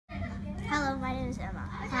is Emma.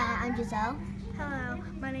 Hi, I'm Giselle. Hello,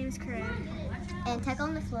 my name is Corinne. And Tech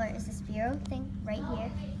on the Floor is the Sphero thing right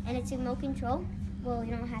here. And it's remote control. Well,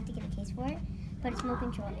 you don't have to get a case for it, but it's remote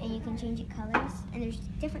control. And you can change it colors. And there's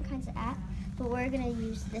different kinds of apps. But we're going to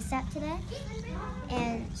use this app today.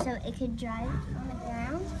 And so it could drive on the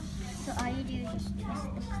ground. So all you do is just twist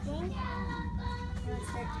this thing. And it'll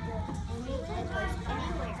start to go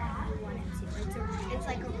anywhere you want it to. It's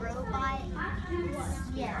like a robot.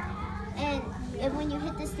 Yeah. And when you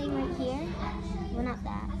hit this thing right here, well, not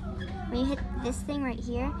that. When you hit this thing right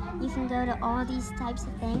here, you can go to all these types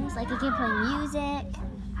of things. Like it can play music.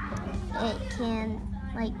 It can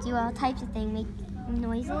like do all types of things, make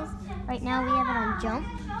noises. Right now we have it on jump.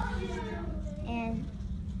 And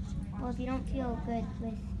well, if you don't feel good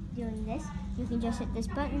with doing this, you can just hit this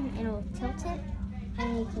button and it'll tilt it,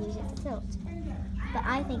 and you can use it to tilt. But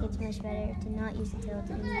I think it's much better to not use the tilt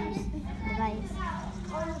and use the device.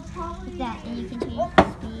 Like that, and you can change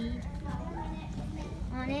the speed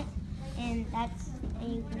on it, and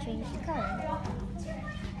you can change the color.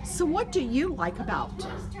 So what do you like about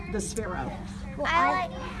the Sphero? Well, I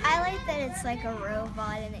like that it's like a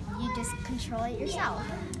robot and you just control it yourself.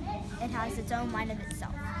 It has its own mind of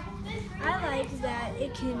itself. I like that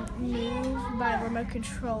it can move by remote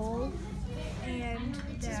control and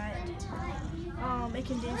that it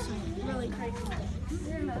can do some really crazy things.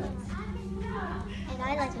 And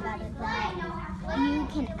I like about it that you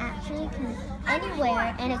can actually come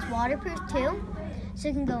anywhere, and it's waterproof too. So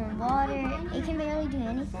it can go in water, it can barely do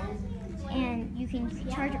anything. And you can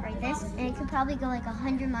charge it like this, and it can probably go like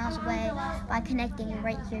 100 miles away by connecting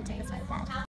right here to this iPad.